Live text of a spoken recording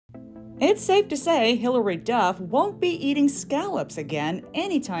It's safe to say Hilary Duff won't be eating scallops again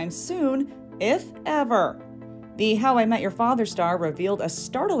anytime soon, if ever. The How I Met Your Father star revealed a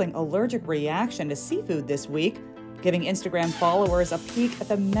startling allergic reaction to seafood this week, giving Instagram followers a peek at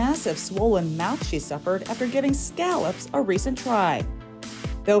the massive swollen mouth she suffered after giving scallops a recent try.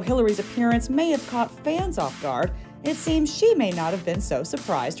 Though Hilary's appearance may have caught fans off guard, it seems she may not have been so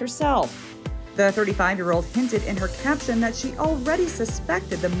surprised herself. The 35-year-old hinted in her caption that she already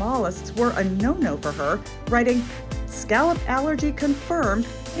suspected the mollusks were a no-no for her, writing, "Scallop allergy confirmed,"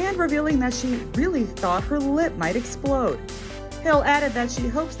 and revealing that she really thought her lip might explode. Hill added that she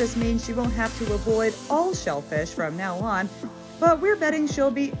hopes this means she won't have to avoid all shellfish from now on, but we're betting she'll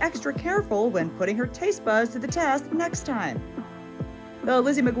be extra careful when putting her taste buds to the test next time. The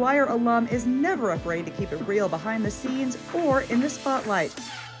Lizzie McGuire alum is never afraid to keep it real behind the scenes or in the spotlight.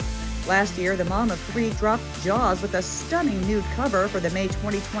 Last year, the mom of three dropped Jaws with a stunning nude cover for the May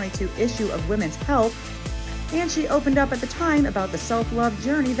 2022 issue of Women's Health, and she opened up at the time about the self-love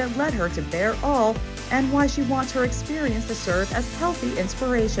journey that led her to Bear All and why she wants her experience to serve as healthy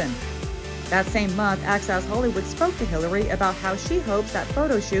inspiration. That same month, Access Hollywood spoke to Hilary about how she hopes that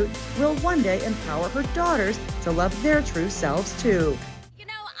photo shoot will one day empower her daughters to love their true selves too.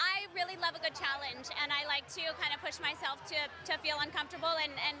 Love a good challenge, and I like to kind of push myself to feel uncomfortable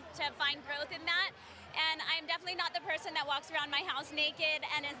and to find growth in that. And I'm definitely not the person that walks around my house naked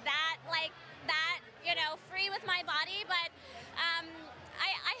and is that free with my body, but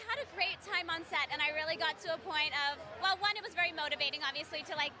I had a great time on set, and I really got to a point of, well, one, it was very motivating obviously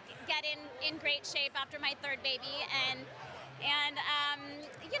to get in great shape after my third baby, and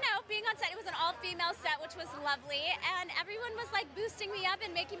being on set, it was an all-female set, which was lovely, and everyone was boosting me up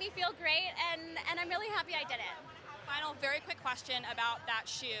and making me feel great, and I'm really happy I did it. Final, very quick question about that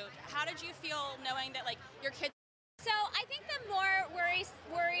shoot. How did you feel knowing that your kids? So I think the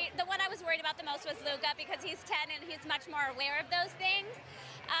the one I was worried about the most was Luca, because he's 10 and he's much more aware of those things.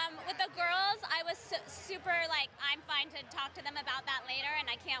 With the girls, I was super I'm fine to talk to them about that later,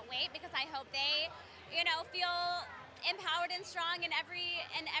 and I can't wait because I hope they, feel empowered and strong in every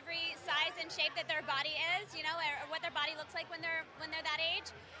size and shape that their body is, or what their body looks like when they're that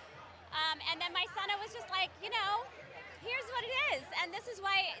age. And then my son, I was just here's what it is, and this is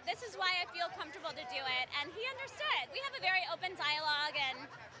why I feel comfortable to do it, and he understood. We have a very open dialogue, and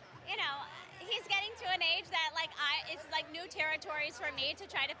he's getting to an age that it's new territories for me to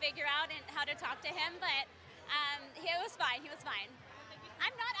try to figure out and how to talk to him, but he was fine.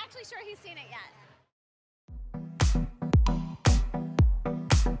 I'm not actually sure he's seen it yet.